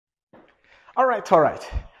All right.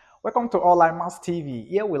 Welcome to Online Maths TV.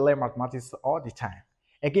 Here we learn mathematics all the time.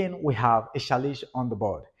 Again, we have a challenge on the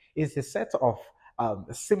board. It's a set of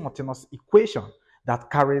simultaneous equation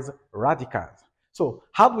that carries radicals. So,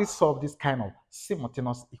 how do we solve this kind of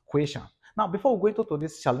simultaneous equation? Now, before we go into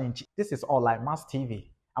this challenge, this is Online Maths TV,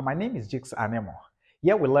 and my name is gcse.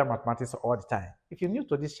 Here we learn mathematics all the time. If you're new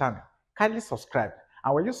to this channel, kindly subscribe.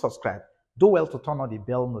 And when you subscribe, do well to turn on the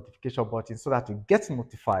bell notification button so that you get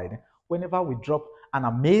notified whenever we drop an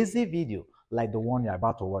amazing video like the one you're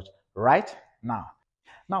about to watch right now.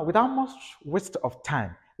 Now, without much waste of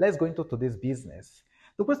time, let's go into today's business.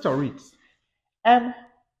 The question reads, m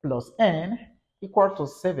plus n equal to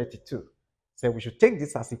 72. So we should take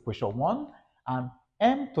this as equation 1 and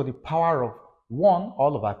m to the power of 1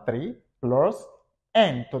 all over 3 plus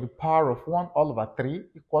n to the power of 1 all over 3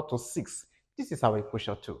 equal to 6. This is our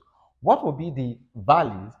equation 2. What will be the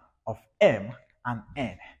values of m and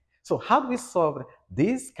n? So how do we solve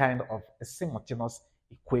this kind of a simultaneous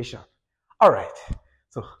equation? All right,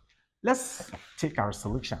 so let's take our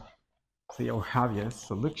solution. So you'll have your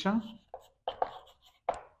solution.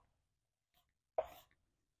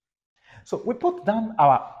 So we put down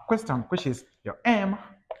our question, which is your m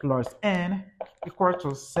plus n equal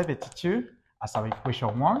to 72 as our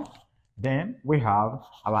equation 1. Then we have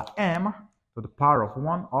our m to the power of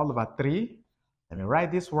 1 all over 3. Let me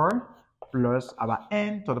write this word. Plus our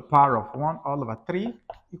n to the power of 1 all over 3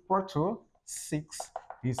 equal to 6.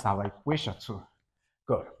 This is our equation 2.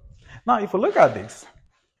 Good. Now, if we look at this,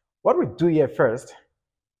 what we do here first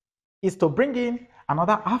is to bring in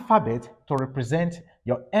another alphabet to represent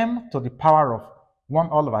your m to the power of 1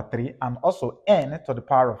 all over 3 and also n to the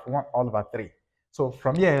power of 1 all over 3. So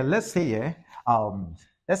from here, let's say here,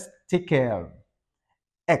 let's take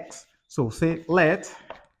x. So say let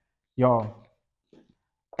your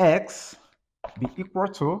x be equal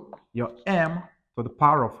to your m to the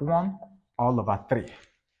power of 1 all over 3.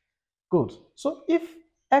 Good. So if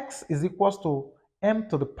x is equal to m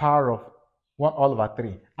to the power of 1 all over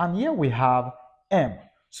 3, and here we have m.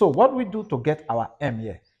 So what we do to get our m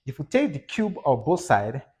here? If we take the cube of both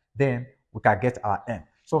sides, then we can get our m.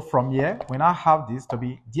 So from here, we now have this to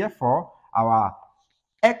be, therefore, our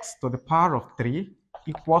x to the power of 3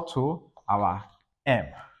 equal to our m.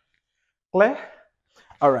 Clear?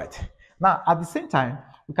 All right. Now, at the same time,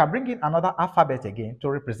 we can bring in another alphabet again to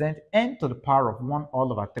represent n to the power of 1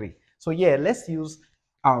 all over 3. So here, let's use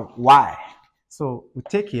our y. So we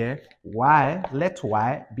take here y, let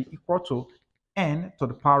y be equal to n to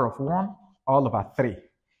the power of 1 all over 3.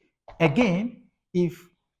 Again, if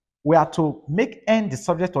we are to make n the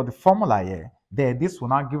subject of the formula here, then this will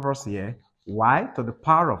now give us here y to the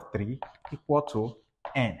power of 3 equal to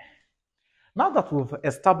n. Now that we've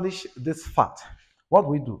established this fact, what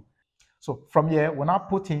we do? So from here, we now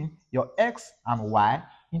put in your x and y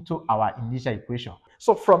into our initial equation.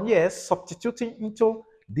 So from here, substituting into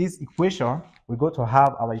this equation, we're going to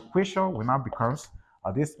have our equation will now becomes,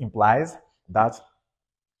 this implies that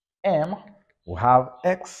m will have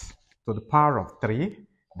x to the power of 3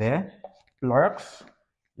 there, plus,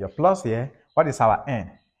 your plus here, what is our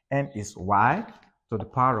n? N is y to the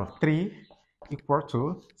power of 3 equal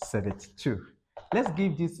to 72. Let's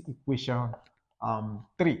give this equation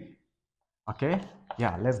 3. Okay,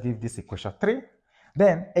 yeah, let's give this equation 3.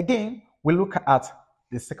 Then again, we look at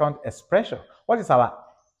the second expression. What is our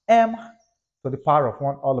m to the power of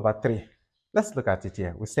 1 all over 3? Let's look at it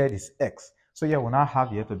here. We said it's x. So here we now have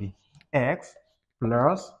here to be x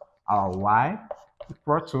plus our y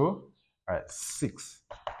equal to 6.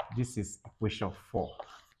 This is equation 4.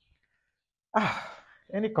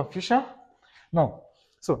 Any confusion? No.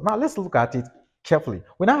 So now let's look at it carefully.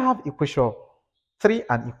 We now have equation 3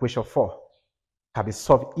 and equation 4 can be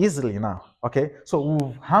solved easily now. Okay, so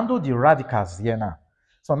we've handled the radicals here now.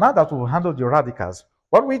 So now that we've handled the radicals,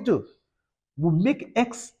 what we do? We make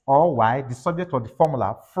x or y the subject of the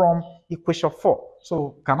formula from equation 4.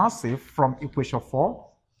 So can I say from equation 4?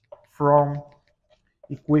 From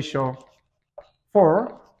equation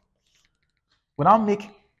 4, we now make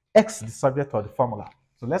x the subject of the formula.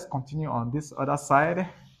 So let's continue on this other side.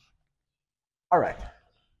 All right.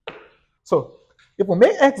 So if we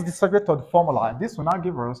make x the subject of the formula, this will now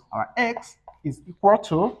give us our x is equal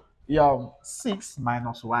to 6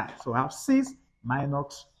 minus y. So we have 6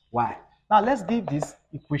 minus y. Now let's give this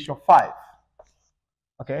equation 5.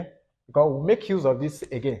 Okay, because we'll make use of this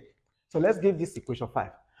again. So let's give this equation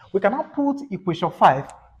 5. We can now put equation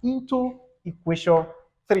 5 into equation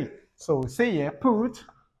 3. So we say here put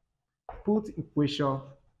equation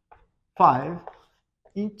 5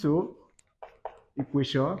 into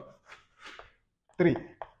equation 3.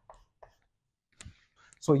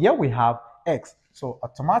 So here we have x. So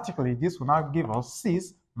automatically this will now give us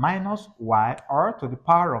 6 minus y r to the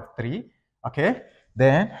power of 3, okay,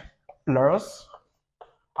 then plus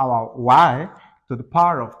our y to the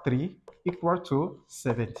power of 3 equal to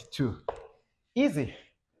 72. Easy.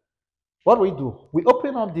 What do? We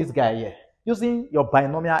open up this guy here using your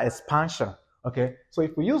binomial expansion. Okay, so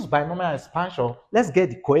if we use binomial expansion, let's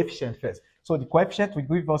get the coefficient first. So the coefficient will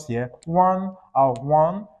give us here 1,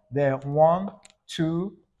 1, then 1,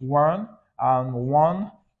 2, 1, and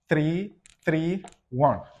 1, 3, 3,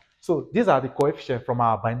 1. So these are the coefficients from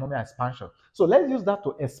our binomial expansion. So let's use that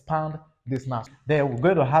to expand this now. Then we're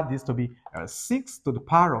going to have this to be 6 to the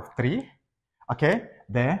power of 3. Okay,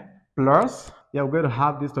 then plus, yeah, we're going to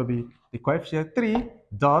have this to be the coefficient 3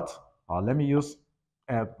 dot, or let me use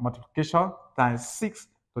multiplication times 6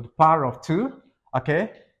 to the power of 2,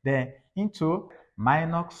 okay, then into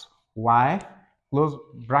minus y, close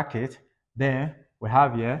bracket, then we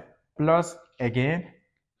have here plus again,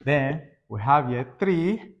 then we have here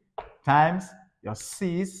 3 times your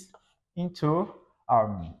 6 into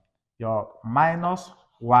your minus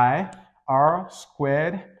y r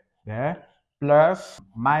squared, there, plus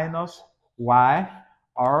minus y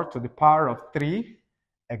r to the power of 3.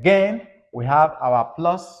 Again, we have our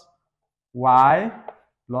plus y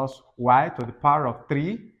to the power of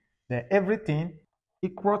 3. Then everything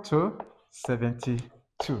equal to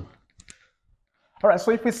 72. All right,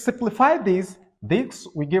 so if we simplify this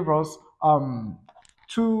will give us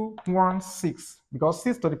 216, because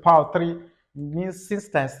 6 to the power of 3 means 6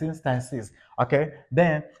 times 6 times 6. Okay,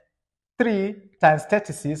 then 3 times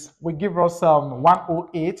 36 will give us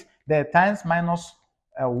 108. The times minus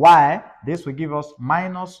y, this will give us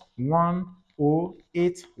minus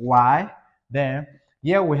 108y. Then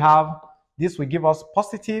here we have, this will give us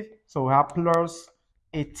positive, so we have plus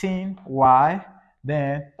 18y.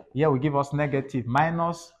 Then here we give us negative,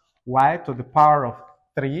 minus y to the power of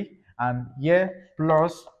 3, and here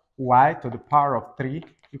plus y to the power of 3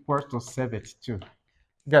 equals to 72.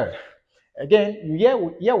 Good. Again,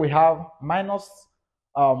 here we have minus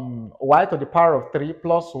y to the power of 3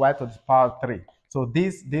 plus y to the power of 3. So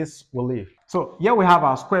this will leave. So here we have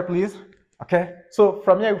our square, please. Okay. So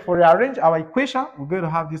from here, if we rearrange our equation, we're going to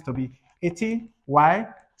have this to be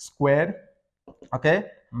 18y squared,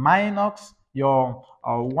 okay, minus your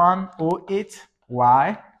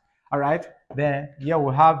 108y. All right. Then here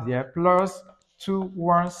we have there plus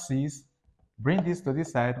 216. Bring this to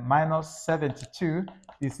this side, minus 72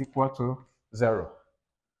 is equal to 0.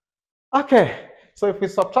 Okay, so if we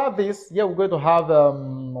subtract this, here we're going to have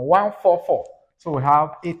 144. So we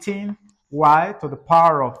have 18y to the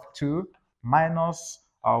power of 2 minus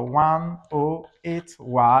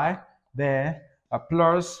 108y, then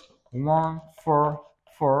plus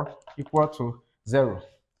 144 equal to 0.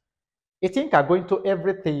 18 can go into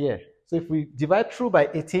everything here. So if we divide through by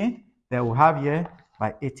 18, then we'll have here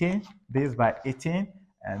by 18, this by 18,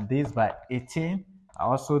 and this by 18,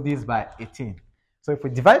 also this by 18. So if we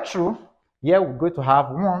divide through, here we're going to have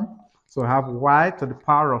 1, so we have y to the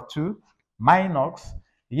power of 2 minus,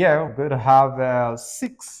 here we're going to have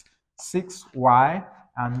 6y,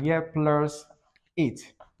 and here plus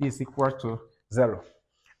 8 is equal to 0.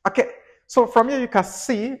 Okay, so from here you can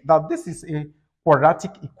see that this is a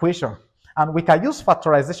quadratic equation, and we can use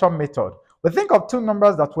factorization method. We think of two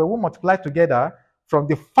numbers that we will multiply together from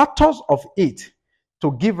the factors of 8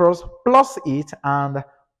 to give us plus 8 and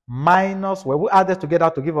minus, we will add it together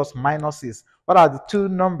to give us minus 6. What are the two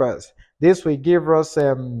numbers? This will give us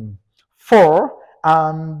 4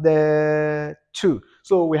 and 2.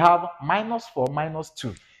 So we have minus 4, minus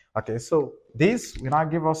 2. Okay, so this will now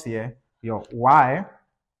give us here your y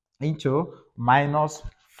into minus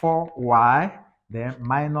 4y, then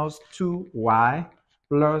minus 2y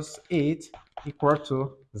plus 8 equal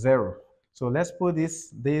to 0. So let's put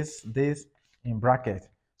this in bracket.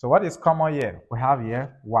 So what is common here? We have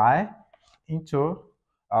here y into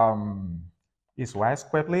is y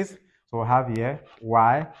squared, please. So we have here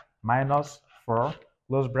y minus 4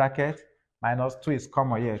 close bracket, minus 2 is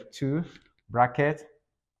common here, 2 bracket,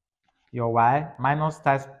 your y minus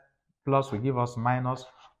times plus will give us minus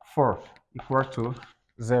 4 equal to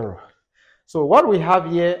 0. So what we have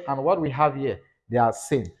here and what we have here, they are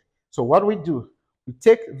same. So what we do, we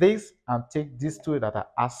take this and take these two that are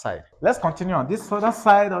outside. Let's continue on this other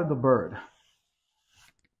side of the bird.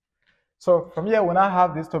 So from here, we now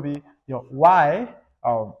have this to be your y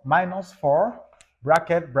minus 4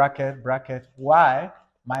 bracket, bracket, bracket, y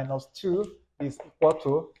minus 2 is equal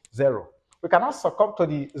to 0. We cannot succumb to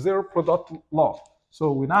the zero product law.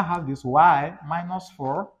 So we now have this y minus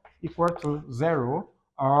 4 equal to 0,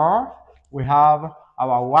 or we have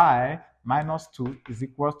our y minus 2 is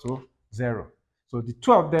equal to 0. So the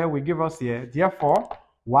two of them will give us here, therefore,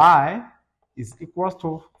 y is equals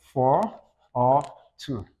to 4 or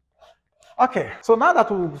 2. Okay, so now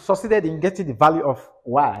that we've succeeded in getting the value of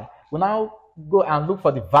y, we now go and look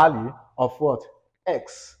for the value of what?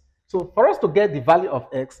 X. So for us to get the value of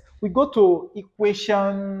x, we go to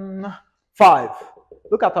equation 5.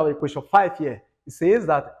 Look at our equation 5 here. It says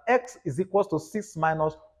that x is equals to 6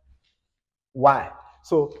 minus y.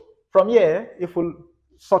 So from here, if we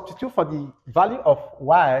substitute for the value of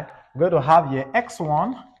y, we're going to have here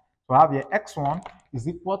x1. So have here x1 is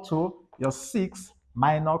equal to your 6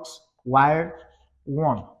 minus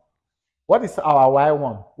y1. What is our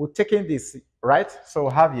y1? We're taking this, right? So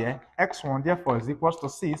we have here x1 therefore is equals to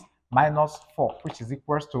 6 minus 4, which is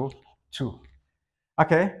equals to 2.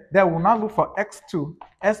 Okay, then we'll now look for x2.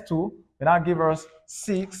 S2 will now give us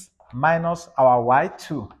 6 minus our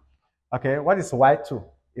y2. Okay, what is y2?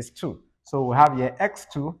 It's 2. So we have here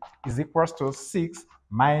x2 is equals to 6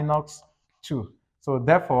 minus 2. So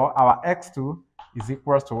therefore, our x2 is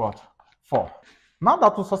equals to what? 4. Now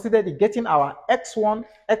that we succeeded in getting our x1,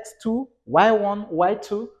 x2, y1,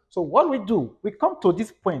 y2, so what we do, we come to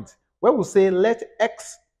this point where we say let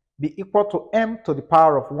x be equal to m to the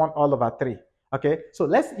power of 1 all over 3. Okay, so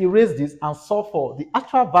let's erase this and solve for the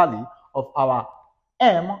actual value of our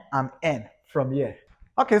m and n from here.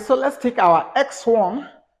 Okay, so let's take our x1.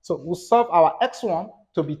 So we'll solve our x1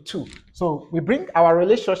 to be 2. So we bring our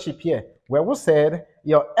relationship here where we said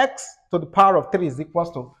your x to the power of 3 is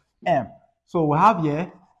equals to m. So we have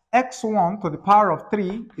here x1 to the power of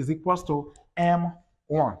 3 is equals to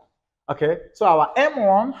m1. Okay, so our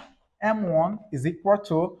m1 is equal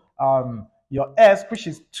to your s, which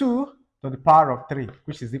is 2 to the power of 3,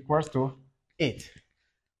 which is equals to 8.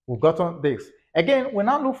 We've gotten this. Again, we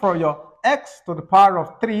now look for your x to the power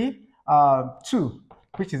of 3, 2,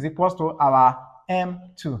 which is equals to our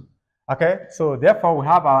m2. Okay, so therefore we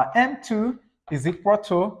have our m2 is equal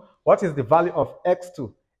to, what is the value of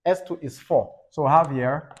x2? S2 is 4. So we have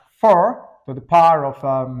here 4 to the power of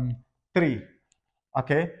 3.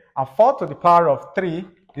 Okay, and 4 to the power of 3,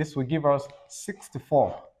 this will give us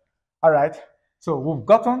 64. All right, so we've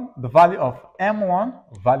gotten the value of m1,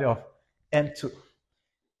 value of m2.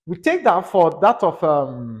 We take that for that of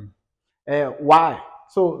y.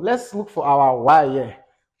 So let's look for our y here.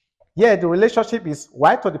 Here, the relationship is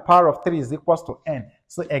y to the power of 3 is equals to n.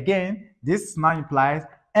 So again, this now implies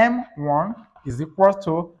m1 is equal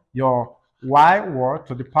to your y1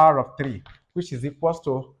 to the power of 3, which is equals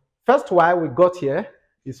to, first y we got here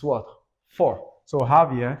is what? 4. So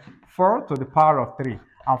have here 4 to the power of 3.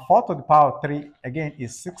 And 4 to the power of 3, again,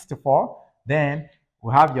 is 64. Then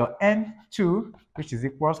we have your n2, which is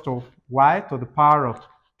equals to y to the power of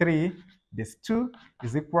 3. This 2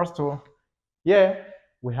 is equals to, here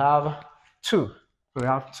we have 2. So we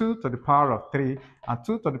have 2 to the power of 3, and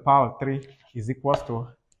 2 to the power of 3 is equals to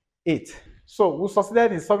 8. So we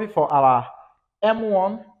succeeded in solving for our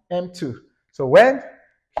m1, m2. So when,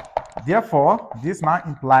 therefore, this now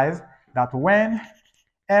implies that when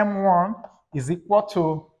m1 is equal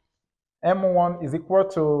to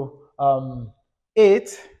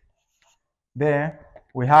 8, then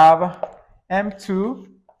we have m2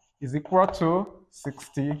 is equal to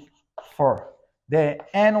 64. Then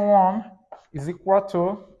n1 is equal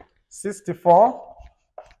to 64.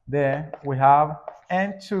 Then we have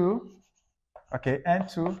n2. Okay,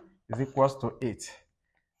 n2 is equals to 8.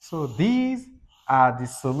 So these are the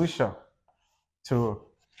solution to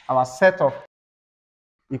our set of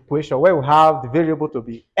equation where we have the variable to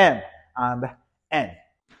be m and n.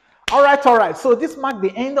 All right. So this marks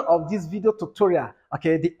the end of this video tutorial.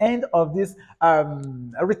 Okay, the end of this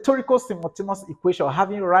rhetorical simultaneous equation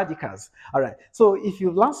having radicals. All right. So if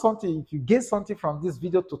you learned something, if you get something from this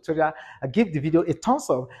video tutorial, give the video a thumbs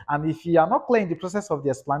up. And if you are not clear in the process of the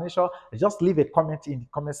explanation, just leave a comment in the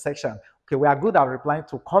comment section. Okay, we are good at replying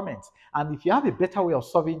to comments. And if you have a better way of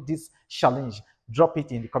solving this challenge, drop it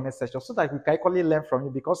in the comment section so that we can equally learn from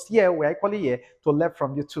you, because here we are equally here to learn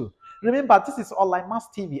from you too. Remember, this is Online Maths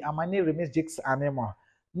TV and my name remains Jakes Anemo.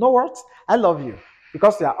 Know what? I love you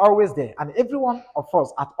because you are always there, and every one of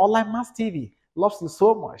us at Online Maths TV loves you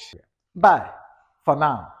so much. Bye for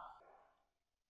now.